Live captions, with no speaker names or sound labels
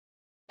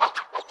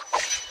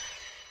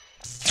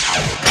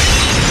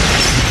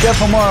Chef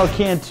Homaro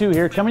Cantu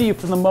here, coming to you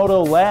from the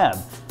Moto lab.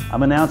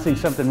 I'm announcing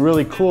something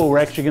really cool. We're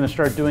actually going to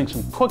start doing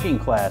some cooking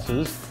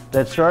classes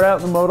that start out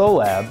in the Moto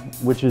lab,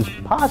 which is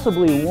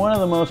possibly one of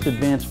the most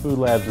advanced food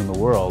labs in the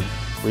world,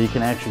 where you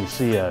can actually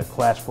see a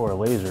class 4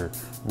 laser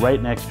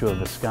right next to a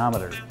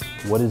viscometer.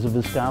 What is a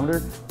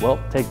viscometer? Well,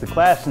 take the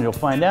class and you'll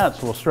find out.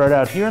 So we'll start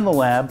out here in the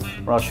lab,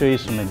 where I'll show you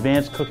some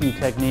advanced cooking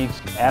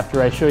techniques.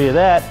 After I show you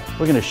that,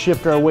 we're going to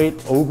shift our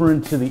weight over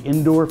into the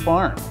indoor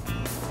farm.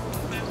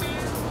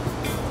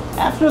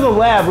 After the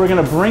lab, we're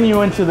going to bring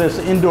you into this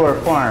indoor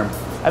farm.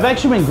 I've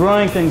actually been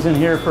growing things in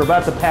here for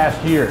about the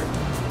past year.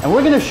 And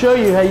we're going to show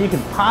you how you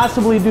can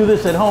possibly do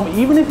this at home,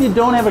 even if you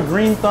don't have a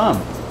green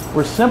thumb.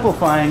 We're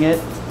simplifying it,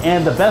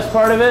 and the best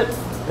part of it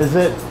is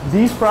that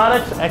these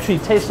products actually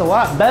taste a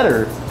lot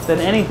better than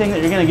anything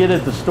that you're going to get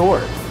at the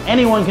store.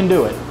 Anyone can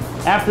do it.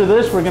 After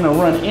this, we're going to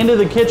run into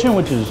the kitchen,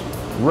 which is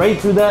right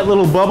through that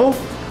little bubble,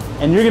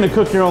 and you're going to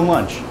cook your own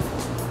lunch.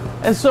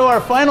 And so our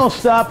final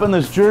stop on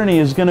this journey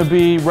is going to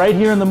be right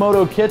here in the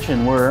Moto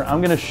kitchen, where I'm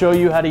going to show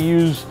you how to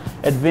use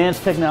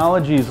advanced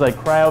technologies like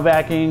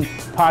cryovacking,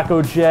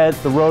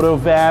 PacoJet, the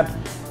RotoVap,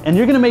 and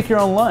you're going to make your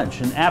own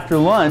lunch. And after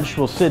lunch,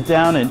 we'll sit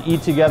down and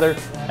eat together,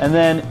 and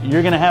then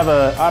you're going to have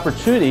an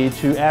opportunity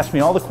to ask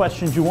me all the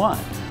questions you want.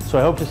 So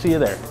I hope to see you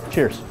there.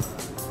 Cheers.